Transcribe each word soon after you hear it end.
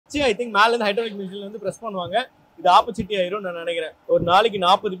வச்சு I think மேல இருந்து ஹைட்ராலிக் மிஷின்ல வந்து பிரஸ் பண்ணுவாங்க. இது ஆப்பர்ச்சுனிட்டி ஆயிரும் நான் நினைக்கிறேன். ஒரு நாளைக்கு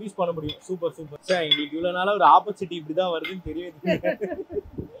 40 பீஸ் பண்ண முடியும். Super super sir. எங்களுக்கு இவ்வளவு நாளா ஒரு ஆப்பர்ச்சுனிட்டி இப்படிதான் வருதுன்னு தெரியவே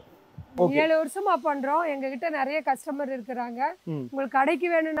 7 வருஷமா பண்றோம். எங்ககிட்ட நிறைய கஸ்டமர் இருக்கிறாங்க. உங்களுக்கு கடைக்கு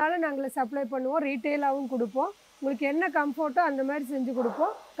வேணும்னாலும் நாங்களே சப்ளை பண்ணுவோம். ரீட்டெயிலாகவும் கொடுப்போம். உங்களுக்கு என்ன கம்ஃபர்ட்டோ அந்த மாதிரி செஞ்சு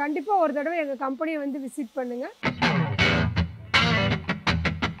கொடுப்போம். கண்டிப்பா ஒரு தடவை எங்க கம்பெனியை வந்து விசிட் பண்ணுங்க.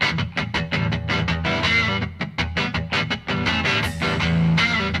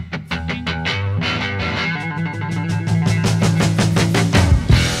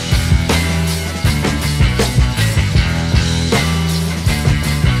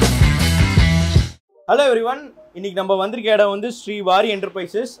 Hello everyone, இன்னைக்கு நம்ம வந்திருக்க இடம் வந்து ஸ்ரீ வாரி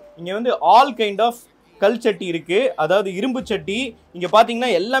என்டர்பிரைசஸ். இங்க வந்து ஆல் கைண்ட் ஆஃப் கல் சட்டி இருக்கு, அதாவது இரும்பு சட்டி. இங்க பாத்தீங்கன்னா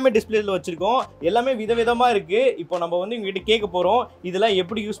எல்லாமே டிஸ்பிளேல வச்சிருக்கோம். எல்லாமே விதவிதமா இருக்கு. இப்போ நம்ம வந்து உங்ககிட்ட கேட்க போறோம் இதெல்லாம்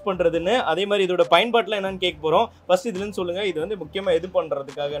எப்படி யூஸ் பண்றதுன்னு, அதே மாதிரி இதோட பயன்பாட்டுல என்னன்னு கேட்க போறோம். ஃபர்ஸ்ட் இதுல இருந்து சொல்லுங்க, இது வந்து முக்கியமா எது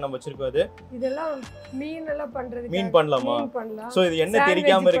பண்றதுக்காக நம்ம வச்சிருக்கோம்? அது இதெல்லாம் மீன் எல்லாம் பண்றதுக்கு. மீன் பண்ணலாமா? சோ இது என்ன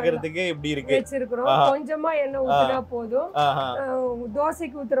தெரியாம இருக்கிறதுக்கு எப்படி இருக்கு வச்சிருக்கோம். கொஞ்சமா எண்ணெய் ஊத்தினா போதும்.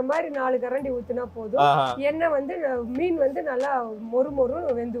 தோசைக்கு ஊத்துற மாதிரி 4 கரண்டி ஊத்தினா போதும். எண்ணெய் வந்து மீன் வந்து நல்லா மொறு மொறு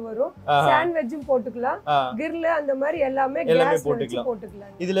வெந்து வரும். சாண்ட்விச்சும் போட்டுக்கலாம், கிரில் அந்த மாதிரி எல்லாமே போட்டுக்கலாம்.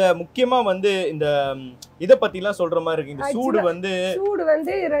 இதுல முக்கியமா வந்து இந்த இத பத்தி எல்லாம் சொல்ற மாதிரி இருக்கு. இந்த சூடு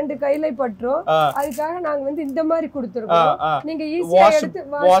வந்து 2 கையில பற்றோம். அதுக்காக நாங்க வந்து இந்த மாதிரி கொடுத்துருக்கோம். நீங்க ஈஸியா எடுத்து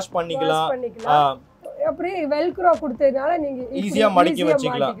வாஷ் பண்ணிக்கலாம். அப்படியே வெல்க்ரோ கொடுத்ததுனால நீங்க ஈஸியா மடக்கி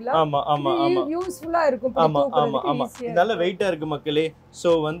வச்சுக்கலாம். ஆமா ஆமா ஆமா, யூஸ்ஃபுல்லா இருக்கும். ஆமா ஆமா ஆமா, நல்ல வெயிட்டா இருக்கு மக்களே. சோ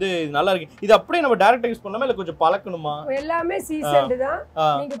வந்து நல்லா இருக்கு. இது அப்படியே நம்ம டைரக்டா யூஸ் பண்ணாம இல்ல கொஞ்சம் பழக்கணுமா? எல்லாமே சீசன்ட் தான்.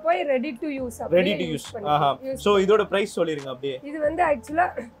 நீங்க போய் ரெடி டு யூஸ் சோ இதோட பிரைஸ் சொல்லிருங்க அப்படியே. இது வந்து एक्चुअली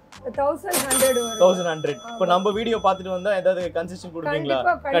 1100 வரும். 1100. இப்போ நம்ம வீடியோ பார்த்துட்டு வந்தா ஏதாவது கன்செஷன் கொடுப்பீங்களா?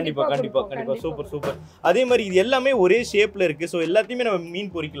 கண்டிப்பா கண்டிப்பா கண்டிப்பா. Super super. அதே மாதிரி இது எல்லாமே ஒரே ஷேப்ல இருக்கு. சோ எல்லாத்தையுமே நம்ம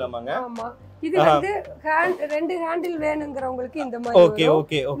மீன் பொரிக்கலாமாங்க? ஆமா. இது வந்து 2 ஹேண்டில் வேணும்ங்கறவங்களுக்கு இந்த மாதிரி வரும். Okay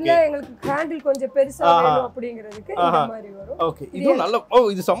okay okay. இல்ல எங்களுக்கு ஹேண்டில் கொஞ்சம் பெருசா வேணும் அப்படிங்கிறதுக்கு இந்த மாதிரி வரும். ஓகே. இது நல்ல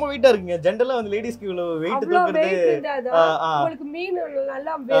இது செம்ம வெயிட்டா இருக்குங்க. ஜெனரலா வந்து லேடிஸ்க்கு இவ்வளவு வெயிட் தூக்குறது உங்களுக்கு மீன்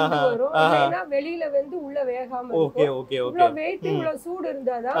நல்லா வெந்து வரும். ஏன்னா வெளியில வந்து உள்ள வேகாம இருக்கும். Okay okay okay. இவ்வளவு வெயிட் இவ்வளவு சூடு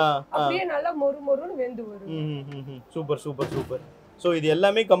இருந்தாதான் அப்படியே நல்லா மொறு மொறுன்னு வெந்து வரும். Super super super. சோ இது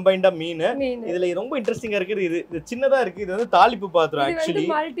எல்லாமே கம்பைன்டா மீன். இதுல ரொம்ப இன்ட்ரஸ்டிங்கா இருக்கு. இது சின்னதா இருக்கு. இது வந்து தாளிப்பு பாத்திரம். Actually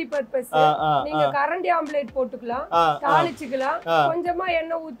multi purpose. நீங்க கரண்டி ஆம்லெட் போட்டுக்கலாம், தாளிச்சுக்கலாம். கொஞ்சமா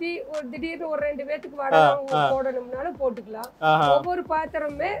எண்ணெய் ஊத்தி ஒரு திடீர்னு ஒரு 2 பேத்துக்கு வடை போடணும்னாலும் போட்டுக்கலாம். ஒவ்வொரு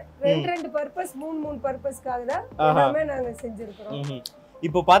பாத்திரமே 2 பர்பஸ் 3 பர்பஸ்க்காக தான் எல்லாமே நாங்க செஞ்சிருக்கோம்.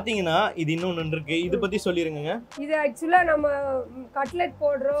 இப்போ பாத்தீங்கன்னா இது இன்னொன்னு இருக்கு, இது பத்தி சொல்லிருங்க. இது एक्चुअली நம்ம கட்லெட்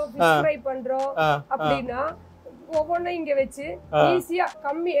போடுறோம், ஃபிஷ் ஃப்ரை பண்றோம் அப்படினா ஒவ்வொன்றும் இங்க வச்சு ஈஸியா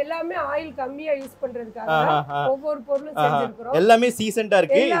கம்மி எல்லாமே ஆயில் கம்மியா யூஸ் பண்றதுக்காக ஒவ்வொரு பொருளும் செஞ்சிருக்கோம். எல்லாமே சீசன்டா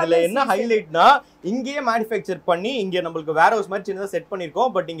இருக்கு. இதுல என்ன ஹைலைட்னா இங்கேயே மேனுஃபேக்சர் பண்ணி இங்க நமக்கு வேர் ஹவுஸ் மாதிரி சின்னதா செட்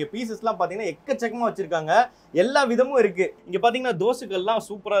பண்ணிருக்கோம். பட் இங்க பீசஸ் எல்லாம் பாத்தீங்கன்னா எக்கச்சக்கமா வச்சிருக்காங்க. எல்லா விதமும் இருக்கு. இங்க பாத்தீங்கன்னா தோசைகள்லாம்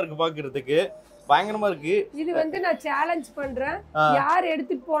சூப்பரா இருக்கு பாக்குறதுக்கு, பயங்கரமா இருக்கு. இது வந்து நான் சேலஞ்ச் பண்றேன். யார்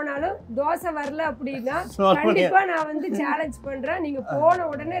எடுத்துட்டு போனாலும் தோசை வரல அப்படினா கண்டிப்பா நான் வந்து சேலஞ்ச் பண்றேன். நீங்க போன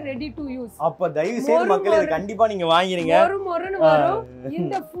உடனே ரெடி டு யூஸ். அப்ப தயவு செய்து மக்களே இது கண்டிப்பா நீங்க வாங்குறீங்க. ஒரு மொறுன்னு வரும்.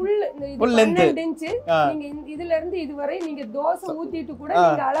 இந்த ஃபுல் 12 இன்ச். நீங்க இதுல இருந்து இது வரை நீங்க தோசை ஊத்திட்டு கூட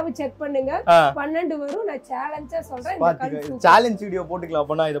நீங்க அளவு செக் பண்ணுங்க. 12 வரும். நான் சேலஞ்சா சொல்றேன். இந்த சேலஞ்ச் வீடியோ போட்டுக்கலாம்.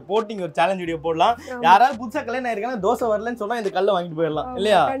 அப்ப நான் இத போட்டிங்க ஒரு சேலஞ்ச் வீடியோ போடலாம். யாராவது புதுசா கல்யாணம் ஆயிருக்காங்க தோசை வரலன்னு சொன்னா இந்த கல்லை வாங்கிட்டு போயிடலாம்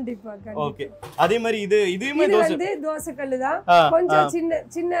இல்லையா? கண்டிப்பா கண்டிப்பா. ஓகே. அதே மாதிரி இதுவுமே தோசை கல்லு தான். கொஞ்சம்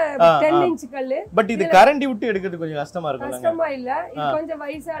சின்ன 10 இன்ச் கல்லு. பட் இது கரண்டி விட்டு எடுக்கிறது கொஞ்சம் கஷ்டமா இருக்கும். கஷ்டமா இல்ல. இது கொஞ்சம்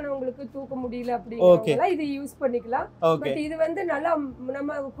வயசானவங்களுக்கு தூக்க முடியல அப்படிங்கறவங்க இது யூஸ் பண்ணிக்கலாம். பட் இது வந்து நல்லா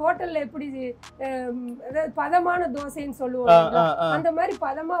நம்ம ஹோட்டல்ல எப்படி அதாவது பதமான தோசைன்னு சொல்லுவாங்க, அந்த மாதிரி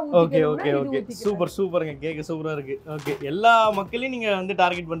பதமா ஊத்திக்கணும்னா இது ஊத்திக்கலாம். சூப்பர் சூப்பர்ங்க, கேக்க சூப்பரா இருக்கு. ஓகே. எல்லா மக்களையும் நீங்க வந்து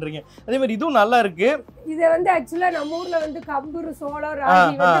டார்கெட் பண்றீங்க. அதே மாதிரி இதுவும் நல்லா இருக்கு. இது வந்து एक्चुअली நம்ம ஊர்ல வந்து கம்பு, சோளம்,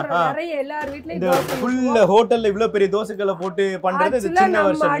 ராகி வந்து நிறைய எல்லார் வீட்லயும் ஃபுல் ஹோட்டல்ல இவ்வளவு பெரிய தோசைகளை போட்டு பண்றது இது சின்ன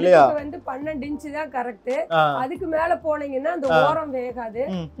வெர்ஷன் இல்லையா? வந்து 12 இன்ச் தான் கரெக்ட். அதுக்கு மேல போனீங்கன்னா அந்த ஓரம் வேகாது.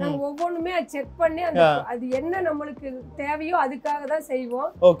 நாங்க ஒவ்வொண்ணுமே செக் பண்ணி அந்த அது என்ன நமக்கு தேவையோ அதுக்காக தான் செய்வோம்.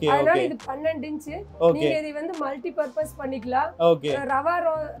 அதனால இது 12 இன்ச். நீங்க இதை வந்து மல்டி பர்பஸ் பண்ணிக்கலாம்.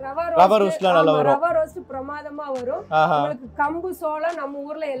 ரவா ரோஸ்ட் பிரமாதமா வரும். உங்களுக்கு கம்பு, சோளம் நம்ம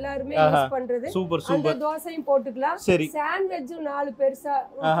ஊர்ல எல்லாருமே யூஸ் பண்றது. அந்த தோசையும் போட்டுக்கலாம். சாண்ட்விச்சும் 4 பெருசா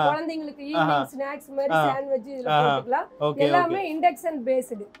குழந்தைங்களுக்கு ஈவினிங் ஈவினிங் ஸ்நாக்ஸ் மாதிரி சாண்ட்விச் இதெல்லாம் போட்டுக்கலாம் எல்லாமே இண்டக்ஷன்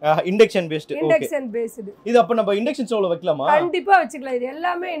பேஸ்டு இது அப்ப நம்ம இண்டக்ஷன் ஸ்டவ்ல வைக்கலாமா கண்டிப்பா வச்சுக்கலாம் இது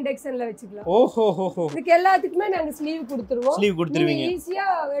எல்லாமே இண்டக்ஷன்ல வச்சுக்கலாம் ஓஹோ இதுக்கு எல்லாத்துக்குமே நாங்க ஸ்லீவ் கொடுத்துருவீங்க ஈஸியா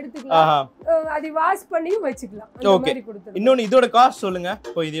எடுத்துக்கலாம் அது வாஷ் பண்ணியும் வச்சுக்கலாம் அந்த மாதிரி கொடுத்துருவோம் இன்னொன்னு இதோட காஸ்ட் சொல்லுங்க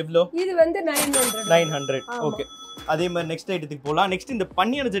இப்போ இது எவ்வளவு இது வந்து 900 ஓகே அதே மாதிரி நெக்ஸ்ட் ஐட்டத்துக்கு போகலாம் நெக்ஸ்ட் இந்த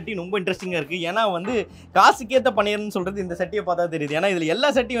பன்னீர் சட்டி ரொம்ப இன்ட்ரெஸ்டிங்கா இருக்கு ஏன்னா வந்து காசுக்கேத்த பன்னீர்னு சொல்றது இந்த சட்டியை பார்த்தா தெரியுது ஏன்னா இதுல எல்லா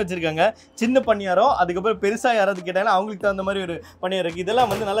சட்டியும் வச்சிருக்காங்க சின்ன பன்னீரம் அதுக்கப்புறம் பெருசா யாராவது கேட்டாலும் அவங்களுக்கு தகுந்த மாதிரி ஒரு பன்னீர் இருக்கு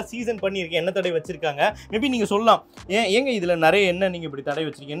இதெல்லாம் வந்து நல்லா சீசன் பண்ணி இருக்கு என்ன தடை வச்சிருக்காங்க மேபி நீங்க சொல்லலாம் ஏங்க இதுல நிறைய என்ன நீங்க இப்படி தடை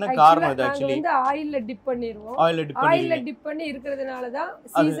வச்சிருக்கீங்க என்ன காரணம் இது ஆக்சுவலி வந்து ஆயில்ல டிப் பண்ணிடுவோம் ஆயில்ல டிப் பண்ணி இருக்கிறதுனால தான்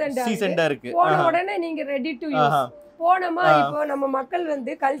சீசன்டா இருக்கு உடனே நீங்க ரெடி டு யூஸ் போனமா இப்போ நம்ம மக்கள்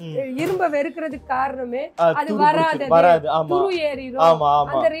வந்து இரும்ப வெறுக்கிறதுக்கு காரணமே அது வராது துரு ஏறிடும்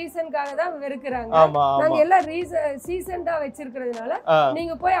அந்த ரீசன்காக தான் வெறுக்கிறாங்க நாங்க எல்லாம் சீசன்டா வச்சிருக்கிறதுனால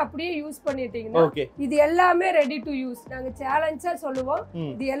நீங்க போய் அப்படியே யூஸ் பண்ணிட்டீங்கன்னா இது எல்லாமே ரெடி டு யூஸ் நாங்க சேலஞ்சா சொல்லுவோம்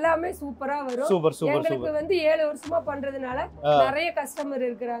இது எல்லாமே சூப்பரா வரும் எங்களுக்கு வந்து 7 வருஷமா பண்றதுனால நிறைய கஸ்டமர்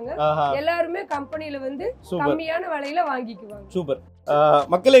இருக்கிறாங்க எல்லாருமே கம்பெனில வந்து கம்மியான விலையில வாங்கிக்குவாங்க சூப்பர்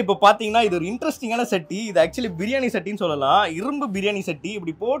மக்களே இப்போ பாத்தீங்கன்னா இது ஒரு இன்ட்ரெஸ்டிங்கான சட்டி இது ஆக்சுவலி பிரியாணி சட்டின்னு சொல்லலாம் இரும்பு பிரியாணி சட்டி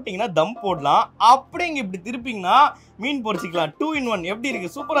இப்படி போட்டீங்கன்னா தம் போடலாம் அப்படியே இங்க இப்படி திருப்பிங்கன்னா மீன் பொரிச்சிக்கலாம் 2 in 1 எப்படி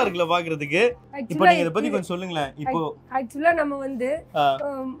இருக்கு சூப்பரா இருக்குல்ல பாக்குறதுக்கு இப்போ நீங்க இத பத்தி கொஞ்சம் சொல்லுங்களேன் இப்போ ஆக்சுவலா நம்ம வந்து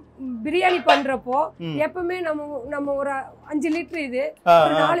பிரியாணி பண்றப்போ எப்பவுமே நம்ம ஒரு 5 லிட்டர் இது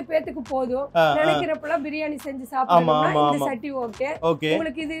ஒரு 4 பேத்துக்கு போதும் நினைக்கிறப்பலாம் பிரியாணி செஞ்சு சாப்பிடணும்னா இந்த சட்டி ஓகே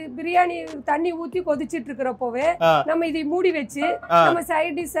உங்களுக்கு இது பிரியாணி தண்ணி ஊத்தி கொதிச்சிட்டு இருக்கிறப்பவே நம்ம இதை மூடி வச்சு நம்ம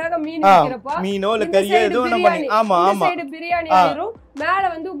சைடு டிஷ்ஷாக மீன் வைக்கிறப்போ மீனோ இல்ல கறியோ ஏதோ நம்ம ஆமா சைடு பிரியாணி ஆயிரும் மேல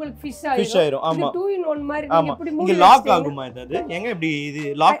வந்து உங்களுக்கு ஃபிஷ் ஆயிரும் ஆமா 2 in 1 மாதிரி நீங்க இப்படி மூடி லாக் ஆகுமா இது எங்க இப்படி இது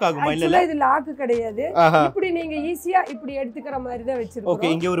லாக் ஆகுமா இல்ல இது லாக் கிடையாது இப்படி நீங்க ஈஸியா இப்படி எடுத்துக்கிற மாதிரி தான் வச்சிருக்கோம்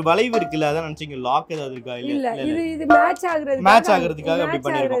ஓகே இங்க ஒரு வளைவு இருக்குல அத நினைச்சீங்க லாக் ஏதாவது இருக்கா இல்ல இது மேட்ச் ஆகுறதுக்காக அப்படி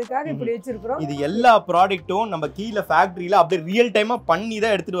பண்ணிருக்கோம் இப்படி வச்சிருக்கோம் இது எல்லா ப்ராடக்ட்டும் நம்ம கீழ ஃபேக்டரியில அப்படியே ரியல் டைமா பண்ணி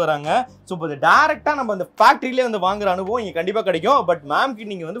தான் எடுத்துட்டு வராங்க சோ இது டைரக்ட்டா நம்ம அந்த ஃபேக்டரியிலே வந்து வாங்குற அனுபவம் இங்க கண்டிப்பா கிடைக்கும் பட் மேம்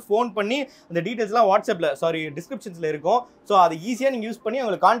கிட்ட நீங்க வந்து ஃபோன் பண்ணி அந்த டீடைல்ஸ்லாம் வாட்ஸ்அப்ல டிஸ்கிரிப்ஷன்ஸ்ல இருக்கும் சோ அது ஈஸியா நீங்க யூஸ் பண்ணி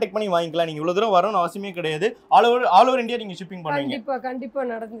அவங்களை கான்டாக்ட் பண்ணி வாங்கிக்கலாம் நீங்க இவ்வளவு தூரம் வரணும் அவசியமே கிடையாது ஆல் ஓவர் இந்தியா நீங்க ஷிப்பிங் பண்ணுவீங்க கண்டிப்பா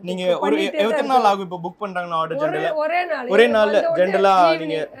நடந்து நீங்க ஒரு எத்தனை நாள் ஆகும் இப்போ புக் பண்றாங்கன்னா ஆர்டர் ஜெனரலா ஒரே நாள் ஜெனரலா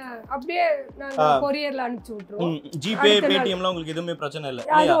நீங்க அப்படியே நாங்க கொரியர்ல அனுப்பிச்சு விட்டுருவோம் ஜிபே பேடிஎம்ல உங்களுக்கு எதுவுமே பிரச்சனை இல்ல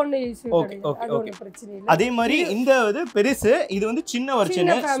அது ஒண்ணு இஷ்யூ கிடையாது அது ஒண்ணு பிரச்சனை இல்ல அதே மாதிரி இந்த இது பெருசு இது வந்து சின்ன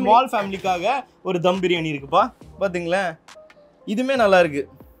வெர்ஷன் ஸ்மால் ஃபேமிலிக்காக ஒரு தம் பிரியாணி இருக்குப்பா பாத்தீங்களா இதுமே நல்லா இருக்கு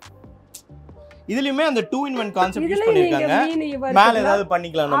இதுலயுமே அந்த 2 in 1 கான்செப்ட் யூஸ் பண்ணிருக்காங்க மேல ஏதாவது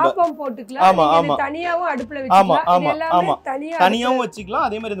பண்ணிக்கலாம் நம்ம ஆப்பம் போட்டுக்கலாம் நீங்க தனியாவும் அடுப்புல வச்சுக்கலாம் எல்லாமே தனியாவும் வச்சுக்கலாம்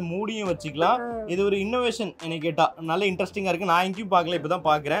அதே மாதிரி இது மூடியும் வச்சுக்கலாம் இது ஒரு இன்னோவேஷன் எனக்கு கேட்டா நல்ல இன்ட்ரெஸ்டிங்கா இருக்கு நான் எங்கேயும் பார்க்கல இப்பதான்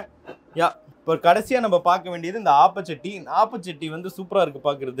பாக்குறேன் யா இப்போ கடைசியா நம்ம பார்க்க வேண்டியது இந்த ஆப்பச்சட்டி வந்து சூப்பரா இருக்கு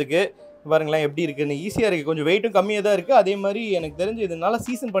பாக்குறதுக்கு பாருங்களேன் எப்படி இருக்குன்னு ஈஸியா இருக்கு கொஞ்சம் வெயிட்டும் கம்மியா தான் இருக்கு அதே மாதிரி எனக்கு தெரிஞ்சு இது நல்லா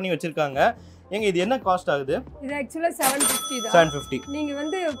சீசன் பண்ணி வச்சிருக்காங்க எங்க இது என்ன காஸ்ட் ஆகுது இது एक्चुअली 750 தான் 750 நீங்க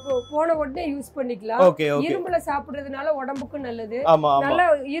வந்து போன உடனே யூஸ் பண்ணிக்கலாம் இரும்புல சாப்பிடுறதுனால உடம்புக்கு நல்லது நல்ல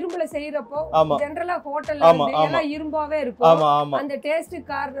இரும்புல செய்யறப்போ ஜெனரலா ஹோட்டல்ல வந்து எல்லாம் இரும்பாவே இருக்கும் அந்த டேஸ்ட்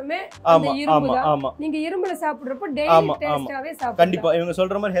காரணமே அந்த இரும்பு தான் நீங்க இரும்புல சாப்பிடுறப்போ டெய்லி டேஸ்டாவே சாப்பிடலாம் கண்டிப்பா இவங்க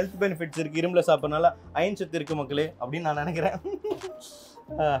சொல்ற மாதிரி ஹெல்த் பெனிஃபிட்ஸ் இருக்கு இரும்புல சாப்பிடறனால அயன் சத்து இருக்கு மக்களே அப்படி நான் நினைக்கிறேன்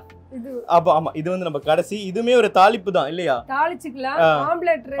இது வந்து நம்ம கடைசி இதுமே ஒரு தாளிப்பு தான் இல்லையா தாளிச்சுக்கலாம்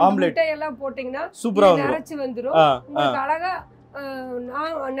ஆம்லெட் முட்டை எல்லாம் போட்டீங்கன்னா சூப்பரா நரைச்சு வந்துரும் உங்களுக்கு அழகா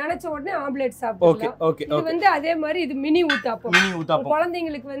நினைச்ச உடனே ஆம்லெட் சாப்பிடலாம் இது வந்து அதே மாதிரி இது மினி ஊத்தாப்பம்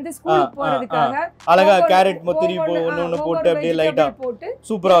குழந்தைங்களுக்கு வந்து ஸ்கூலுக்கு போறதுக்காக அழகா கேரட் முத்திரி ஒண்ணு போட்டு அப்படியே லைட்டா போட்டு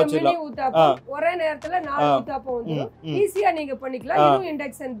சூப்பரா வச்சிடலாம் மினி ஊத்தாப்பம் ஒரே நேரத்துல 4 ஊத்தாப்பம் வந்துரும் ஈஸியா நீங்க பண்ணிக்கலாம் இது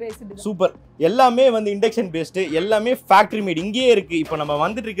இண்டக்ஷன் பேஸ்டு சூப்பர் எல்லாமே வந்து இண்டக்ஷன் பேஸ்டு எல்லாமே ஃபேக்டரி மேட் இங்கேயே இருக்கு இப்போ நம்ம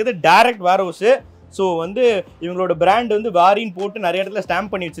வந்துட்டு இருக்குது டைரக்ட் வேர் ஹவுஸ் ஸோ வந்து இவங்களோட பிராண்ட் வந்து வாரின் போட்டு நிறைய இடத்துல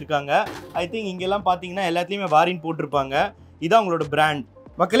ஸ்டாம்ப் பண்ணி வச்சிருக்காங்க ஐ திங்க் இங்கெல்லாம் பார்த்தீங்கன்னா எல்லாத்துலேயுமே வாரின் போட்டிருப்பாங்க இதான் உங்களோட பிராண்ட்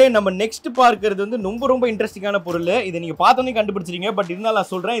மக்களே நம்ம நெக்ஸ்ட் பார்க்கிறது வந்து ரொம்ப இன்ட்ரெஸ்டிங்கான பொருள் இதை நீங்க பார்த்தோன்னே கண்டுபிடிச்சிருங்க பட் இருந்தாலும் நான்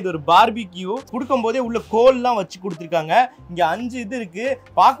சொல்றேன் இது ஒரு பார்பிக்யூ கொடுக்கும் போதே உள்ள கோல்லாம் வச்சு கொடுத்துருக்காங்க இங்க 5 இது இருக்கு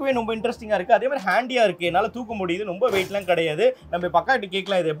பார்க்கவே ரொம்ப இன்ட்ரெஸ்டிங்கா இருக்கு அதே மாதிரி ஹேண்டியா இருக்கு என்னால தூக்க முடியுது ரொம்ப வெயிட்லாம் கிடையாது நம்ம பக்காட்டி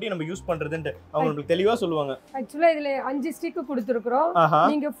கேட்கலாம் இது எப்படி நம்ம யூஸ் பண்றதுன்னு அவங்க உங்களுக்கு தெளிவா சொல்லுவாங்க ஆக்சுவலா இதுல 5 ஸ்டிக் கொடுத்துருக்கோம்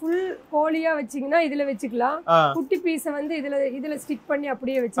நீங்க ஃபுல் கோலியா வச்சீங்கன்னா இதுல வச்சுக்கலாம் குட்டி பீஸை வந்து இதுல ஸ்டிக் பண்ணி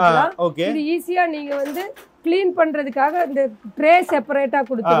அப்படியே வச்சுக்கலாம் இது ஈஸியா நீங்க வந்து க்ளீன் பண்றதுக்காக இந்த ட்ரே செப்பரேட்டா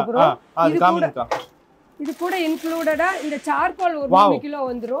கொடுத்துருக்கோம் இது கூட இன்க்ளூடடா இந்த சார்கோல் ஒரு 3 கிலோ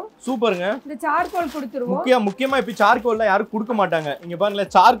வந்துரும் சூப்பர்ங்க இந்த சார்கோல் கொடுத்துருவோம் முக்கியமா இப்ப சார்கோல்ல யாரும் கொடுக்க மாட்டாங்க இங்க பாருங்க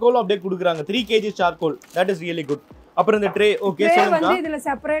சார்கோல் அப்படியே கொடுக்குறாங்க 3 kg charcoal that is really good அப்புறம் இந்த ட்ரே ஓகே சொல்லுங்க வந்து இதுல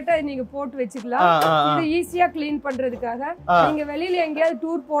செப்பரேட்டா நீங்க போட்டு வச்சுக்கலாம் இது ஈஸியா க்ளீன் பண்றதுக்காக நீங்க வெளியில எங்கயாவது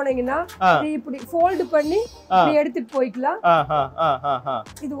டூர் போனீங்கன்னா இப்படி ஃபோல்ட் பண்ணி இப்படி எடுத்துட்டு போய்க்கலாம்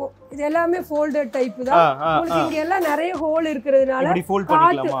இது எல்லாமே ஃபோல்டட் டைப் தான் உங்களுக்கு இங்க எல்லாம் நிறைய ஹோல் இருக்குறதுனால இப்படி ஃபோல்ட்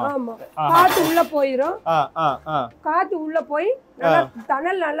பண்ணிக்கலாமா ஆமா காத்து உள்ள போயிரும் காத்து உள்ள போய்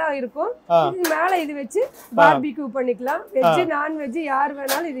தணல் நல்லா இருக்கும் இது மேல இது வச்சு பார்பிக்யூ பண்ணிக்கலாம் வெஜ் நான் வெஜ் யார்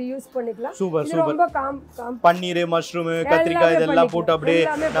வேணாலும் இது யூஸ் பண்ணிக்கலாம் இது ரொம்ப பன்னீர் மஷ்ரூம் கத்திரிக்காய் இதெல்லாம் போட்டு அப்படியே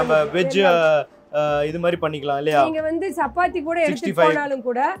நம்ம வெஜ் இது மாதிரி பண்ணிக்கலாம் இல்லையா நீங்க வந்து சப்பாத்தி கூட எடுத்து போனாலும்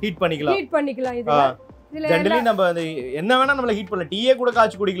கூட ஹீட் பண்ணிக்கலாம் இது ஜெனரலி நம்ம என்ன வேணா நம்மள ஹீட் பண்ணலாம் டீயே கூட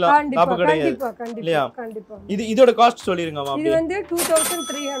காய்ச்சி குடிக்கலாம் தப்பு கிடையாது இல்லையா இது இதோட காஸ்ட் சொல்லிருங்க மாமா இது வந்து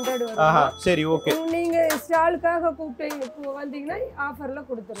 2300 வரும் சரி ஓகே நீங்க ஸ்டாலுக்காக கூப்பிட்டு வந்தீங்கன்னா ஆஃபர்ல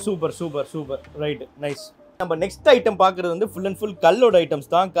கொடுத்துறோம் super super super right nice நம்ம நெக்ஸ்ட் ஐட்டம் பாக்குறது வந்து ஃபுல் அண்ட் ஃபுல் கல்லோட ஐட்டம்ஸ்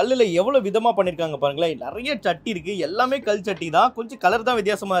தான் கல்லுல எவ்வளவு விதமா பண்ணிருக்காங்க பாருங்களேன் நிறைய சட்டி இருக்கு எல்லாமே கல் சட்டி தான் கொஞ்சம் கலர் தான்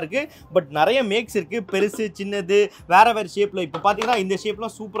வித்தியாசமா இருக்கு பட் நிறைய மேக்ஸ் இருக்கு பெருசு சின்னது வேற வேற ஷேப்ல இப்போ பாத்தீங்கன்னா இந்த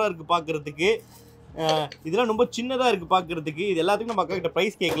ஷேப்லாம் சூப்பரா இருக்கு பாக்குறதுக்கு இதெல்லாம் ரொம்ப சின்னதா இருக்கு பாக்குறதுக்கு இது எல்லாத்துக்கும் நம்ம அக்கா கிட்ட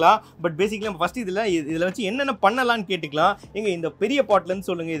பிரைஸ் கேட்கலாம் பட் பேசிக்கலி நம்ம ஃபர்ஸ்ட் இதுல வச்சு என்னென்ன பண்ணலாம்னு கேட்டுக்கலாம் எங்க இந்த பெரிய பாட்ல இருந்து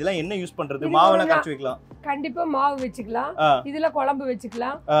சொல்லுங்க இதெல்லாம் என்ன யூஸ் பண்றது மாவெல்லாம் கரைச்சு வைக்கலாம் கண்டிப்பா மாவு வச்சுக்கலாம் இதுல குழம்பு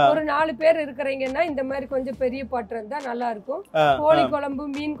வச்சுக்கலாம் ஒரு 4 பேர் இருக்கிறீங்கன்னா இந்த மாதிரி கொஞ்சம் பெரிய பாட்டு இருந்தா நல்லா இருக்கும் கோழி குழம்பு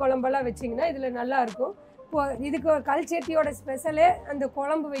மீன் குழம்பெல்லாம் வச்சீங்கன்னா இதுல நல்லா இருக்கும் இதுக்கு கல்ச்சட்டியோட ஸ்பெஷலே அந்த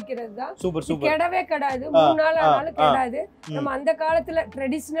குழம்பு வைக்கிறது தான் கெடவே கெடாது 3 நாள் ஆனாலும் கெடாது நம்ம அந்த காலத்துல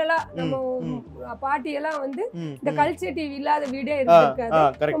ட்ரெடிஷனலா நம்ம பாட்டி எல்லாம் வந்து இந்த கல்ச்சட்டி இல்லாத வீடே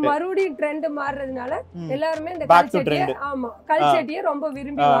இருக்காது மறுபடியும் ட்ரெண்ட் மாறுறதுனால எல்லாருமே இந்த கல்ச்சட்டியை கல்ச்சட்டியை ரொம்ப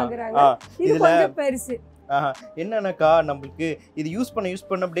விரும்பி வாங்குறாங்க இது கொஞ்சம் பெருசு என்னன்னாக்கா நமக்கு இது யூஸ்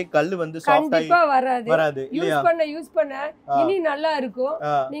பண்ண அப்படியே கல்லு வந்து சாஃப்ட் ஆகி வராது யூஸ் பண்ண இனி நல்லா இருக்கும்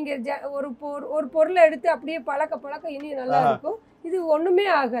நீங்க ஒரு பொருளை எடுத்து அப்படியே பழக்க இனி நல்லா இருக்கும் இது ஒண்ணுமே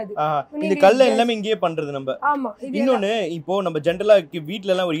ஆகாது இந்த கல்ல எல்லாமே இங்கேயே பண்றது நம்ம ஆமா இன்னொன்னு இப்போ நம்ம ஜெனரலா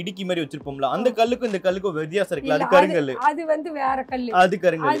வீட்ல எல்லாம் ஒரு இடுக்கி மாதிரி வச்சிருப்போம்ல அந்த கல்லுக்கும் இந்த கல்லுக்கும் வித்தியாசம் இருக்குல அது கருங்கல் அது வந்து வேற கல்லு அது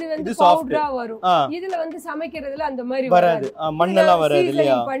கருங்கல் அது வந்து பவுடரா வரும் இதுல வந்து சமைக்கிறதுல அந்த மாதிரி வராது மண்ணெல்லாம் வராது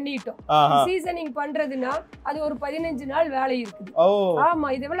இல்லையா பண்ணிட்டோம் சீசனிங் பண்றதுனா அது ஒரு 15 நாள் வேலை இருக்குது ஆமா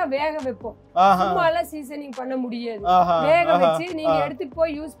இதெல்லாம் வேக வைப்போம் சும்மா எல்லாம் சீசனிங் பண்ண முடியாது வேக வச்சு நீங்க எடுத்துட்டு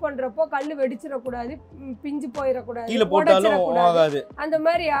போய் யூஸ் பண்றப்போ கல்லு வெடிச்சிட கூடாது பிஞ்சு போயிட கூடாது கீழ போட்டாலும் அந்த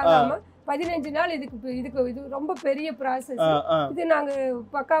மாதிரி ஆகாம 15 நாள் இது ரொம்ப பெரிய process இது நாங்க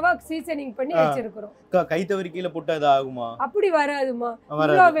பக்காவா சீசனிங் பண்ணி வச்சிருக்கோம் கை தவறி கீழ போட்டா அது ஆகுமா அப்படி வராதுமா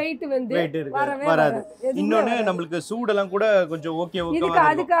இவ்ளோ வெயிட் வந்து வராது இன்னொன்னு நமக்கு சூடெல்லாம் கூட கொஞ்சம் ஓகே இதுக்கு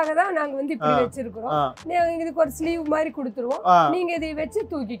அதுக்காக தான் நாங்க வந்து இப்படி வச்சிருக்கோம் இதுக்கு ஒரு ஸ்லீவ் மாதிரி கொடுத்துருவோம் நீங்க இதை வச்சு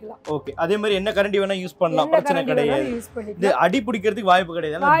தூக்கிக்கலாம் ஓகே அதே மாதிரி என்ன கரண்டி வேணா யூஸ் பண்ணலாம் பிரச்சனை கிடையாது இது அடி பிடிக்கிறதுக்கு வாய்ப்பு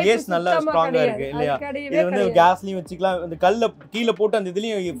கிடையாது ஏன்னா பேஸ் நல்லா ஸ்ட்ராங்கா இருக்கு இல்லையா இது வந்து கேஸ்லயும் வச்சுக்கலாம் இந்த கல்ல கீழ போட்டு அந்த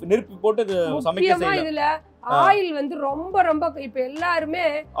இதுலயும் நெருப்பு போட்டு சமைக்க செய்யலாம் இதுல ஆயில் வந்து ரொம்ப ரொம்ப இப்ப எல்லாருமே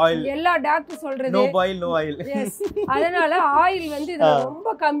எல்லா டாக்டர் சொல்றது நோ பாயில் நோ ஆயில் அதனால ஆயில் வந்து இதுல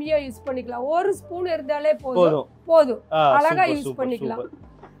ரொம்ப கம்மியா யூஸ் பண்ணிக்கலாம் ஒரு ஸ்பூன் இருந்தாலே போதும் அழகா யூஸ் பண்ணிக்கலாம்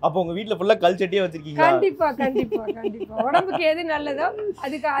அப்ப உங்க வீட்ல ஃபுல்லா கல்ச்சட்டியே வச்சிருக்கீங்க கண்டிப்பா உடம்புக்கு எது நல்லதோ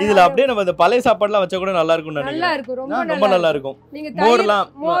அதுக்கு இதுல அப்படியே நம்ம அந்த பழைய சாப்பாடுலாம் வச்சா கூட நல்லா இருக்கும் நல்லா இருக்கும் ரொம்ப நல்லா இருக்கும் நீங்க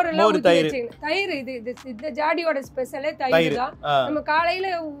மோர் தயிர் இந்த ஜாடியோட ஸ்பெஷலே தயிர் தான் நம்ம காலையில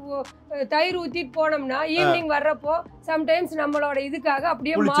தயிர் ஊத்திட்டு போனோம்னா ஈவினிங் வர்றப்போ சம்டைம்ஸ் நம்மளோட இதுக்காக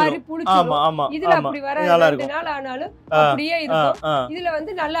அப்படியே மாறி புளிச்சிடும் இதுல அப்படி வர 2 நாள் ஆனாலும் அப்படியே இருக்கும் இதுல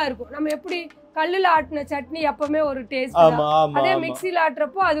வந்து நல்லா இருக்கும் நம்ம எப்படி கல்லுல ஆட்டின சட்னி எப்பவுமே ஒரு டேஸ்ட் அதே மிக்ஸில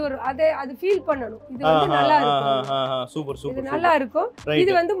ஆட்டுறப்போ அது ஒரு அது ஃபீல் பண்ணணும் இது வந்து நல்லா இருக்கும் சூப்பர் இது நல்லா இருக்கும்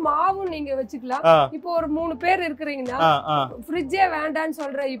இது வந்து மாவும் நீங்க வச்சுக்கலாம் இப்போ ஒரு 3 பேர் இருக்கிறீங்கன்னா ஃப்ரிட்ஜே வேண்டான்னு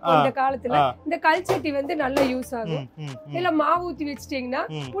சொல்ற இப்போ இந்த காலத்துல இந்த கல்ச்சட்டி வந்து நல்லா யூஸ் ஆகும் இல்ல மாவு ஊத்தி வச்சிட்டீங்கன்னா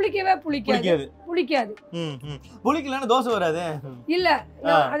புளிக்கவே புளிக்காது புளிக்கலன்னா தோசை வராது இல்ல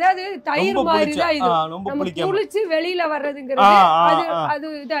அதாவது தயிர் மாதிரி தான் இது நம்ம புளிச்சு வெளியில வர்றதுங்கிறது அது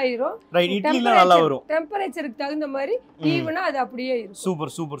இதாயிரும் நல்லா வரும் டெம்பரேச்சருக்கு தகுந்த மாதிரி ஈவனா அது அப்படியே இருக்கும்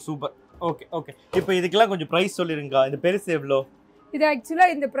சூப்பர் ஓகே இப்போ இதுக்கெல்லாம் கொஞ்சம் பிரைஸ் சொல்லிருங்க இந்த பெருசு எவ்வளோ இது ஆக்சுவலா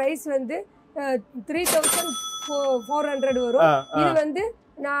இந்த பிரைஸ் வந்து 3400 வரும் இது வந்து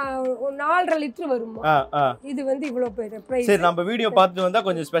நான் 4.5 லிட்டர் வருமா இது வந்து இவ்வளவு பிரைஸ் சரி நம்ம வீடியோ பார்த்து வந்தா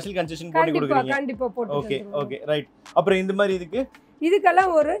கொஞ்சம் ஸ்பெஷல் கன்செஷன் போட்டு கொடுக்குறீங்க கண்டிப்பா போட்டு ஓகே ரைட் அப்புறம் இந்த மாதிரி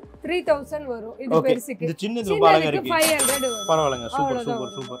இதுக்கெல்லாம் ஒரு 3000 வரும் இது பெருசுக்கு இது சின்னது பாருங்க இருக்கு 500 வரும் பரவாயில்லைங்க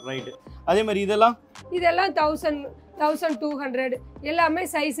சூப்பர் ரைட் அதே மாதிரி இதெல்லாம் 1200 எல்லாமே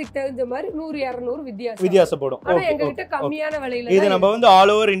சைஸ்க்கு தகுந்த மாதிரி 100-200 வித்தியாசப்படும் ஆனா எங்க கிட்ட கம்மியான விலையில இது நம்ம வந்து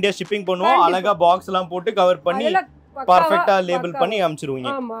ஆல் ஓவர் இந்தியா ஷிப்பிங் பண்ணுவோம் அழகா பாக்ஸ் எல்லாம் போட்டு கவர் பண்ணி பர்ஃபெக்ட்டா லேபிள் பண்ணி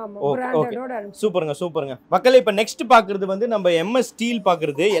அனுப்பிச்சிருவீங்க. ஆமா ஆமா ஓகே பிராண்டடோட சூப்பருங்க சூப்பருங்க. மக்களே இப்போ நெக்ஸ்ட் பாக்குறது வந்து நம்ம MS ஸ்டீல்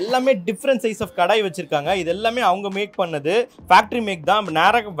பாக்குறது. எல்லாமே டிஃப்ரெண்ட் சைஸ் ஆஃப் கடாய் வச்சிருக்காங்க. இது எல்லாமே அவங்க மேக் பண்ணது, ஃபேக்டரி மேக் தான்.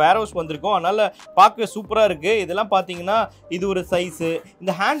 நேராக வேர் ஹவுஸ் வந்திருக்கோம், அதனால பார்க்க சூப்பரா இருக்கு. இதெல்லாம் பாத்தீங்கன்னா இது ஒரு சைஸ்.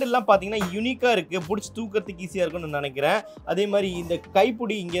 இந்த ஹேண்டில்லாம் பாத்தீங்கன்னா யூனிக்கா இருக்கு, பிடிச்சி தூக்கிறதுக்கு ஈஸியா இருக்கும்னு நினைக்கிறேன். அதே மாதிரி இந்த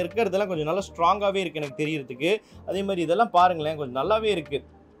கைப்பிடி இங்க இருக்கிறதெல்லாம் கொஞ்சம் நல்லா ஸ்ட்ராங்காவே இருக்கு எனக்கு தெரியறதுக்கு. அதே மாதிரி இதெல்லாம் பாருங்களேன், கொஞ்சம் நல்லாவே இருக்கு,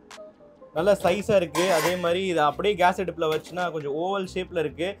 நல்ல சைஸா இருக்கு. அதே மாதிரி இது அப்படியே கேஸ் அடுப்புல வச்சுனா கொஞ்சம் ஓவல் ஷேப்ல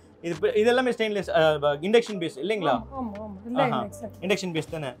இருக்கு. இது எல்லாமே ஸ்டெயின்லெஸ் இண்டக்ஷன் பேஸ் இல்லைங்களா? ஆமா ஆமா இண்டக்ஷன்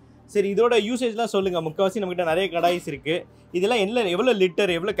பேஸ் தானே. சரி, இதோட யூசேஜ்லாம் சொல்லுங்க. முக்காவாசி நம்ம கிட்ட நிறைய கடாய்ஸ் இருக்கு. இதெல்லாம் எவ்வளவு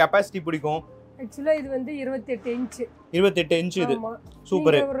லிட்டர், எவ்வளவு கெபாசிட்டி பிடிக்கும்? ஆக்சுவலா இது வந்து 28 இன்ச். 28 இன்ச். இது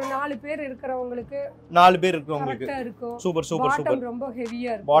சூப்பர். ஒரு 4 பேர் இருக்கறவங்களுக்கு 4 பேர் இருக்கவங்களுக்கு சூப்பர் சூப்பர் சூப்பர். பாட்டம் ரொம்ப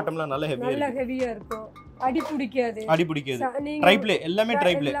ஹெவியா இருக்கும். பாட்டம்லாம் நல்ல ஹெவியா இருக்கும். அடி பிடிக்காது. ட்ரைப்ளே எல்லாமே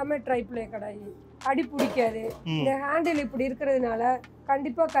ட்ரைப்ளே கடாய். அடி பிடிக்காது. இந்த ஹேண்டில் இப்படி இருக்கிறதுனால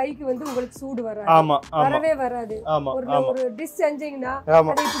கண்டிப்பா கைக்கு வந்து உங்களுக்கு சூடு வராது. வரவே வராது. ஒரு டிஷ் செஞ்சீங்கன்னா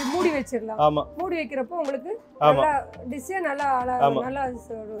அதை இப்படி மூடி வச்சிரலாம். மூடி வைக்கிறப்போ உங்களுக்கு நல்லா டிஷ்ஷே நல்லா நல்லா.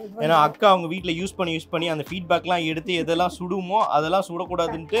 ஏன்னா அக்கா அவங்க வீட்ல யூஸ் பண்ணி அந்த ஃபீட்பேக்லாம் எடுத்து எதெல்லாம் சுடுமோ அதெல்லாம்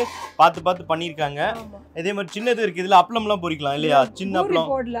சுடக்கூடாதுன்ட்டு பார்த்து பண்ணிருக்காங்க. இதே மாதிரி சின்னது இருக்கு, இதுல அப்பளம்லாம் பொரிக்கலாம் இல்லையா? சின்ன அப்பளம்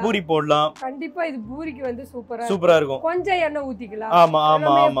பூரி போடலாம். கண்டிப்பா இது பூரிக்கு வந்து சூப்பரா இருக்கும். கொஞ்சம் எண்ணெய் ஊத்திக்கலாம். ஆமா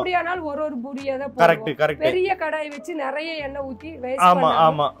ஆமா ஆமா. எப்படியானாலும் ஒரு பூரியா தான் போடுவோம். கரெக்ட். பெரிய கடாய் வச்சு நிறைய எண்ணெய் ஊத்தி வேஸ்ட்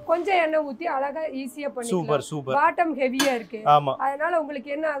பண்ணாம கொஞ்சம் எண்ணெய் ஊத்தி அழகா ஈஸியா பண்ணிக்கலாம். சூப்பர். பாட்டம் ஹெவியா இருக்கு, அதனால உங்களுக்கு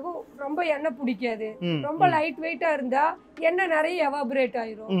என்ன ஆகும், ரொம்ப எண்ணெய் பிடிக்காது. ரொம்ப லைட் வெயிட்டா இருந்தா எண்ணெய் நிறைய எவாபரேட்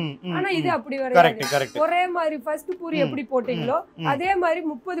ஆயிரும். ஆனா இது அப்படி வராது. ஒரே மாதிரி ஃபர்ஸ்ட் பூரி எப்படி போட்டீங்களோ அதே மாதிரி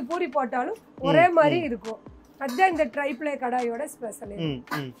 30 பூரி போட்டாலும் ஒரே மாதிரி இருக்கும். அதுதான் இந்த ட்ரைப்ளே கடாயோட ஸ்பெஷல்.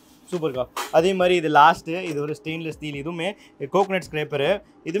 சூப்பர்க்கா. அதே மாதிரி இது லாஸ்ட், இது ஒரு ஸ்டெயின்லெஸ் ஸ்டீல், இதுவுமே கோகனட் ஸ்க்ரேப்பர்,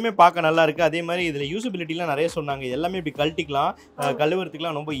 இதுவுமே பார்க்க நல்லா இருக்கு. அதே மாதிரி இதுல யூசபிலிட்டிலாம் நிறைய சொன்னாங்க. எல்லாமே இப்படி கழட்டிக்கலாம்,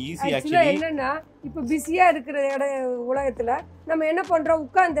 கழுவுறதுக்குலாம் ரொம்ப ஈஸி. ஆக்சுவலி என்னன்னா இப்போ பிஸியா இருக்கிற உலகத்துல நம்ம என்ன பண்றோம்,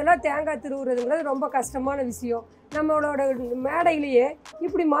 உட்கார்ந்தெல்லாம் தேங்காய் திருவுறதுங்கிறது ரொம்ப கஷ்டமான விஷயம். நம்மளோட மேடையிலேயே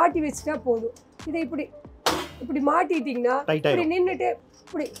இப்படி மாட்டி வச்சுட்டா போதும். இதை இப்படி மாட்டிட்டீங்கன்னா இப்படி நின்றுட்டு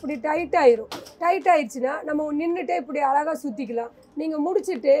இப்படி டைட் ஆயிடுச்சுன்னா நம்ம நின்றுட்டே இப்படி அழகாக சுற்றிக்கலாம். நீங்கள்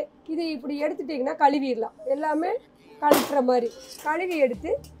முடிச்சுட்டு இது இப்படி எடுத்துட்டிங்கன்னா கழுவிடலாம். எல்லாமே கழுவுற மாதிரி கழுவி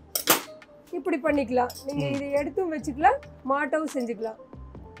எடுத்து இப்படி பண்ணிக்கலாம். நீங்கள் இதை எடுத்தும் வச்சுக்கலாம், மாட்டவும் செஞ்சுக்கலாம்.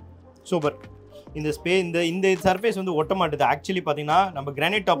 சூப்பர். இந்த சர்ஃபேஸ் வந்து ஒட்ட மாட்டுது. ஆக்சுவலி பாத்தீங்கன்னா நம்ம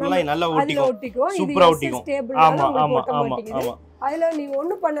கிரானைட் டாப்லாம் நல்லா ஒட்டிக்கும், சூப்பரா ஒட்டிக்கும். ஆமா ஆமா ஆமா ஆமா. அதுல நீங்க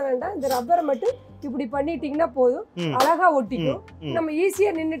ஒண்ணும் பண்ண வேண்டாம், இந்த ரப்பரை மட்டும் இப்படி பண்ணிட்டீங்கன்னா போதும், அழகா ஒட்டிக்கும். நம்ம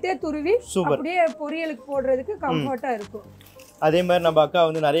ஈஸியா நின்னுட்டே துருவி அப்படியே பொரியலுக்கு போடுறதுக்கு கம்ஃபர்ட்டா இருக்கும். அதே மாதிரி நம்ம அக்கா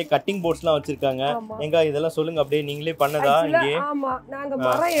வந்து நிறைய கட்டிங் போர்ட்ஸ்லாம் வச்சிருக்காங்க. எங்க இதெல்லாம் சொல்லுங்க, அப்படியே நீங்களே பண்ணதா? இங்கே ஆமா, நாங்க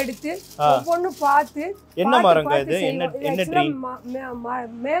மரம் எடுத்து ஒவ்வொன்னு பார்த்து. என்ன மரங்க இது? என்ன ட்ரீ?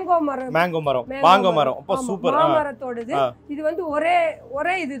 மேங்கோ மரம். மாங்கோ மரம். அப்ப சூப்பர். மரத்தோடது இது வந்து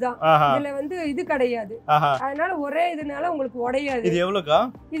ஒரே இதுதான். இதுல வந்து இது கிடையாது, அதனால ஒரே இதுனால உங்களுக்கு உடையாது. இது எவ்வளவுக்கா?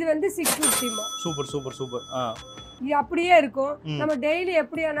 இது வந்து 650. Super super super. இது அப்படியே இருக்கும். நம்ம டெய்லி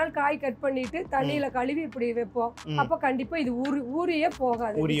எப்படி ஆனாலும் காய் கட் பண்ணிட்டு தண்ணியில கழுவி இப்படி வைப்போம். அப்ப கண்டிப்பா இது ஊறியே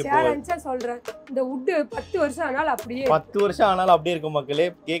போகாது. சேலஞ்சா சொல்றேன். இந்த வுட் 10 வருஷம் ஆனாலும் அப்படியே 10 வருஷம் ஆனாலும் அப்படியே இருக்கும். மக்களே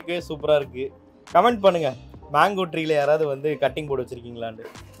கேக்கவே சூப்பரா இருக்கு. கமெண்ட் பண்ணுங்க, மேங்கோ ட்ரீல யாராவது வந்து கட்டிங் போர்டு வச்சிருக்கீங்களான்னு.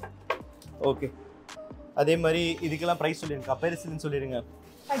 ஓகே. அதே மாதிரி இதுக்கெல்லாம் பிரைஸ் சொல்லிருங்க, பெருசுன்னு சொல்லிருங்க.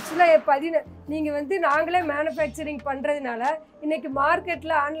 ஆக்சுவலாக நீங்கள் வந்து நாங்களே மேனுஃபேக்சரிங் பண்ணுறதுனால இன்னைக்கு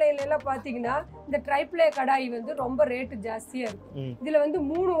மார்க்கெட்டில் ஆன்லைன்ல எல்லாம் பார்த்தீங்கன்னா இந்த ட்ரைப்ளே கடாய் வந்து ரொம்ப ரேட்டு ஜாஸ்தியாக இருக்கும். இதில் வந்து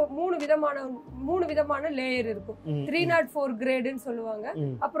மூணு விதமான லேயர் இருக்கும். 304 கிரேடுன்னு சொல்லுவாங்க.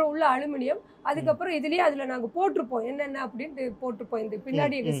 அப்புறம் உள்ள அலுமினியம். அதுக்கப்புறம் இதுலேயே அதில் நாங்கள் போட்டிருப்போம் என்னென்ன அப்படின்ட்டு போட்டிருப்போம். இந்த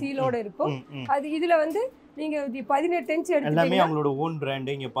பின்னாடி எங்கள் சீலோட இருக்கும். அது இதில் வந்து நீங்கள் 18 இன்ச் எடுத்து எல்லாமே அவங்களோட ஓன்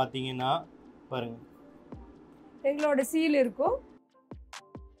பிராண்டு. இங்கே பார்த்தீங்கன்னா பாருங்க, எங்களோட சீல் இருக்கும்.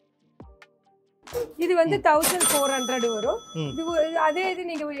 இது வந்து 1400 வரும். இது அதே இது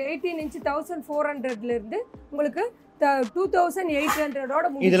நீங்க 18 இன்ச் 1400ல இருந்து உங்களுக்கு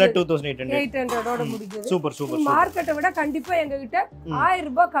 2800 இதுல 2800 முடிஞ்சது. Super super. மார்க்கெட்டை விட கண்டிப்பா எங்க கிட்ட 1000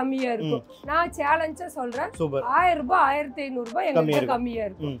 ரூபாய் கம்மியா இருக்கும். நான் சேலஞ்சா சொல்றேன், 1000 ரூபாய் 1500 ரூபாய் எங்க கிட்ட கம்மியா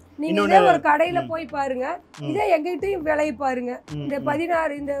இருக்கும். நீங்க ஒரு கடையில போய் பாருங்க, இதே எங்க கிட்டயும் விலையை பாருங்க. இந்த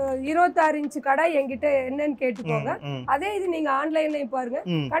 16 இந்த 26 இன்ச் கடை எங்கிட்ட என்னன்னு கேட்டுக்கோங்க. அதே இது நீங்க ஆன்லைன்லயும் பாருங்க,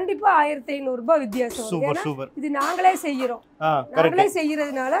 கண்டிப்பா 1500 ரூபாய் வித்தியாசம் வரும். இது நாங்களே செய்யறோம். நாங்களே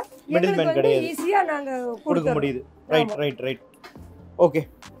செய்யறதுனால எங்களுக்கு வந்து ஈஸியா நாங்க கொடுக்க முடியுது. ரைட். Okay,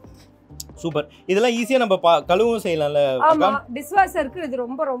 super. இதெல்லாம் ஈஸியா நம்ம கழுவும் செய்யலாம்ல. ஆமா, டிஷ்வாஷருக்கு இது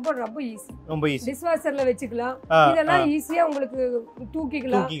ரொம்ப ரொம்ப ரொம்ப ஈஸி. ரொம்ப ஈஸி. டிஷ்வாஷர்ல வெச்சுக்கலாம். இதெல்லாம் ஈஸியா உங்களுக்கு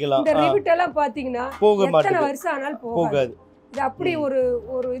தூக்கிக்கலாம். இந்த ரிவிட் எல்லாம் பாத்தீங்கன்னா எத்தனை வருஷம் ஆனாலும் போகாது. இது அப்படி ஒரு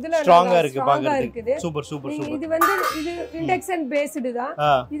இதுல ஸ்ட்ராங்கா இருக்கு பாக்குறதுக்கு. Super super super. இது வந்து இது இண்டக்ஷன் பேஸ்டு தான்.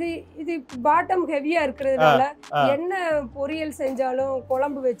 இது பாட்டம் ஹெவியா இருக்குறதுனால என்ன பொரியல் செஞ்சாலும்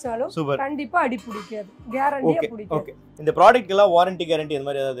குழம்பு வெச்சாலும் கண்டிப்பா அடி பிடிக்காது. கேரண்டியா பிடிக்கும். இந்த ப்ராடக்ட் எல்லாம் வாரண்டி கேரண்டி அந்த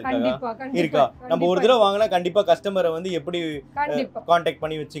மாதிரி ஏதாவது இருக்கா? நம்ம ஒரு தடவை வாங்கினா கண்டிப்பா கஸ்டமரை வந்து எப்படி கான்டாக்ட்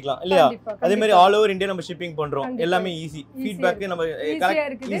பண்ணி வச்சுக்கலாம் இல்லையா? அதே மாதிரி ஆல் ஓவர் இந்தியா நம்ம ஷிப்பிங் பண்றோம். எல்லாமே ஈஸி. ஃபீட்பேக் நம்ம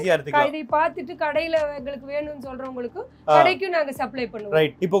ஈஸியா எடுத்துக்கலாம். இதை பார்த்துட்டு கடையில உங்களுக்கு வேணும்னு சொல்றவங்களுக்கு கடைக்கு நாங்க சப்ளை பண்ணுவோம்.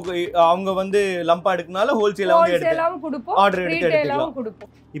 ரைட். இப்போ அவங்க வந்து லம்பா எடுக்கனால ஹோல்சேலா வந்து ஹோல்சேலாவும் கொடுப்போம், ஆர்டர் எடுத்து எடுத்துக்கலாம்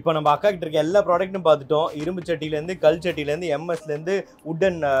கொடுப்போம். இப்போ நம்ம அக்கா கிட்ட இருக்க எல்லா ப்ராடக்ட்டும் பார்த்துட்டோம். இரும்பு சட்டில இருந்து கல் சட்டில இருந்து எம்எஸ்ல இருந்து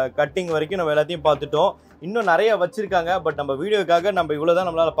உட்டன் கட்டிங் வரைக்கும் நம்ம எல்லாத்தையும் பார்த்துட்டோம். இன்னும் நிறைய வச்சிருக்காங்க. பட் நம்ம வீடியோக்காக நம்ம இவ்வளவுதான்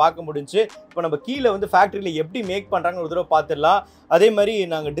நம்மளால பார்க்க முடிஞ்சு. இப்போ நம்ம கீழே வந்து ஃபேக்டரியில எப்படி மேக் பண்றாங்கன்னு ஒரு தடவை பார்த்துடலாம். அதே மாதிரி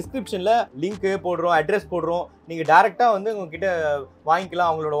நாங்க டிஸ்கிரிப்ஷன்ல லிங்க் போடுறோம், அட்ரஸ் போடுறோம். நீங்க டைரக்டா வந்து உங்ககிட்ட வாங்கிக்கலாம்.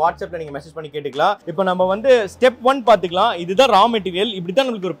 அவங்களோட வாட்ஸ்அப்ல நீங்க மெசேஜ் பண்ணி கேட்டுக்கலாம். இப்போ நம்ம வந்து ஸ்டெப் 1 பார்த்துக்கலாம். இதுதான் ரா மெட்டீரியல். இப்படி தான்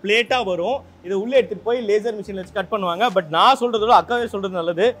நமக்கு ஒரு பிளேட்டா வரும். இதை உள்ள எடுத்துட்டு போய் லேசர் மிஷின்ல வச்சு கட் பண்ணுவாங்க. பட் நான் சொல்றதோட அக்காவே சொல்றது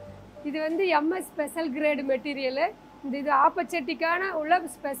நல்லது. இது வந்து எம்எஸ் ஸ்பெஷல் கிரேட் மெட்டீரியல். இது ஆப்பச்சட்டிக்கான உள்ள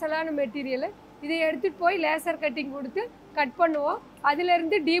ஸ்பெஷலான மெட்டீரியல். இதை எடுத்துட்டு போய் லேசர் கட்டிங் கொடுத்து கட் பண்ணுவோம். அதுல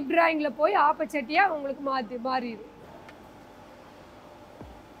இருந்து டீப் டிராயிங்ல போய் ஆப்பச்சட்டியா உங்களுக்கு மாறிடும்.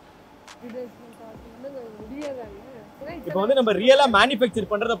 இப்போ வந்து நம்ம ரியலா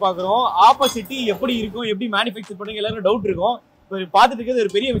மேனுஃபேக்சர் பண்றத பாக்குறோம். ஆப்போசிட்டி எப்படி இருக்கும், எப்படி மேனுஃபேக்சர் பண்ணுங்க எல்லாரும் டவுட் இருக்கும். இப்போ பார்த்துட்டு இருக்கிறது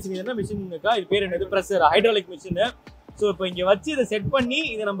ஒரு பெரிய மிஷின். என்ன மிஷின் இருக்கா? இது பேர் என்னது? Pressure hydraulic machine. ஸோ இப்போ இங்க வச்சு இதை செட் பண்ணி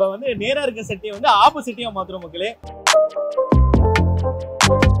இதை நம்ம வந்து நேரா இருக்க செட்டியை வந்து ஆப்போசிட்டியா மாத்துறோம் மக்களே.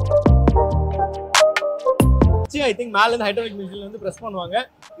 ஐ திங்க் மேல இருந்து ஹைட்ராலிக் மிஷின்ல வந்து பிரஸ் பண்ணுவாங்க.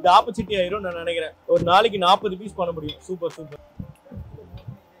 இது ஆப்போசிட்டி ஆயிரும் நான் நினைக்கிறேன். ஒரு நாளைக்கு 40 பீஸ் பண்ண முடியும். Super super.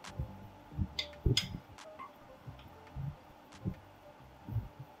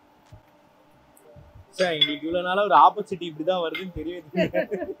 சார் எங்களுக்கு இவ்வளவு நாளா ஒரு ஆப்போசிட்டி இப்படிதான் வருதுன்னு தெரியுது.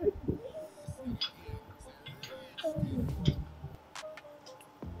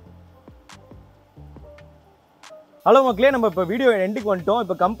 ஹலோ மக்களே, நம்ம இப்போ வீடியோ எண்டுக்கு வந்துட்டோம்.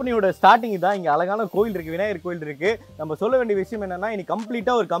 இப்போ கம்பெனியோட ஸ்டார்டிங் தான். இங்கே அழகான கோயில் இருக்குது, விநாயகர் கோயில் இருக்குது. நம்ம சொல்ல வேண்டிய விஷயம் என்னென்னா, இன்னைக்கு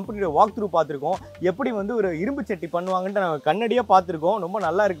கம்ப்ளீட்டாக ஒரு கம்பெனியோட வாக் த்ரூ பார்த்துருக்கோம். எப்படி வந்து ஒரு இரும்பு சட்டி பண்ணுவாங்கன்ட்டு நாங்கள் கண்ணடியாக பார்த்துருக்கோம். ரொம்ப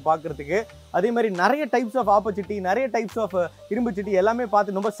நல்லா இருக்குது பார்க்குறதுக்கு. அதே மாதிரி நிறைய டைப்ஸ் ஆஃப் ஆப்பர்ச்சுனிட்டி, நிறைய டைப்ஸ் ஆஃப் இரும்பு சட்டி எல்லாமே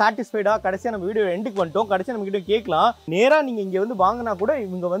பார்த்து ரொம்ப சாட்டிஸ்ஃபைடாக கடைசியாக நம்ம வீடியோ எண்டுக்கு வந்துட்டோம். கடைசியாக நம்ம கிட்ட கேட்கலாம், நேராக நீங்கள் இங்கே வந்து வாங்கினா கூட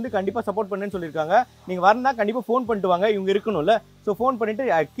இவங்க வந்து கண்டிப்பாக சப்போர்ட் பண்ணுன்னு சொல்லியிருக்காங்க. நீங்கள் வரனா கண்டிப்பாக ஃபோன் பண்ணிட்டு வாங்க, இவங்க இருக்கணும்ல. ஸோ ஃபோன் பண்ணிட்டு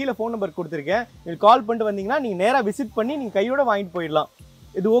கீழே ஃபோன் நம்பர் கொடுத்துருக்கேன். நீங்கள் கால் பண்ணிட்டு வந்தீங்கன்னா நீங்கள் நேராக விசிட் பண்ணி நீங்கள் கையோட வாங்கிட்டு போயிடலாம்.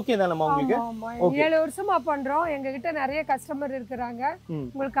 இது ஓகே தான் நம்ம உங்களுக்கு? 7 வருஷமா பண்றோம். எங்ககிட்ட நிறைய கஸ்டமர் இருக்கிறாங்க.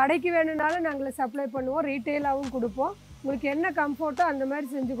 உங்களுக்கு கடைக்கு வேணும்னாலும் நாங்களே சப்ளை பண்ணுவோம். ரீட்டைலாவும் கொடுப்போம். உங்களுக்கு என்ன கம்ஃபர்ட்டோ அந்த மாதிரி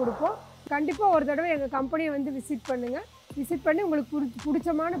செஞ்சு கொடுப்போம். கண்டிப்பா ஒரு தடவை எங்க கம்பெனியை வந்து விசிட் பண்ணுங்க. விசிட் பண்ணி உங்களுக்கு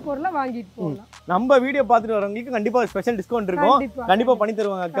பிடிச்சமான பொருளை வாங்கிட்டு போகலாம். நம்ம வீடியோ பார்த்துட்டு வரவங்களுக்கு கண்டிப்பா ஸ்பெஷல் டிஸ்கவுண்ட் இருக்கும். கண்டிப்பா பண்ணி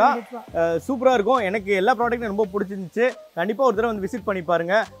தருவாங்க அக்கா. சூப்பரா இருக்கும். எனக்கு எல்லா ப்ராடக்ட்டும் ரொம்ப பிடிச்சிருந்துச்சு. கண்டிப்பா ஒரு தடவை வந்து விசிட் பண்ணி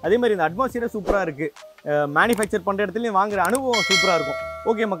பாருங்க. அதே மாதிரி இந்த அட்மாஸ்பியர் சூப்பரா இருக்கு. மேனுஃபேக்சர் பண்ற இடத்துலயும் வாங்குற அனுபவம் சூப்பரா இருக்கும்.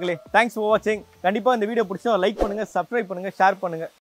 ஓகே மக்களே, தேங்க்ஸ் ஃபார் வாட்சிங். கண்டிப்பா இந்த வீடியோ பிடிச்சா லைக் பண்ணுங்க, சப்ஸ்கிரைப் பண்ணுங்க, ஷேர் பண்ணுங்க.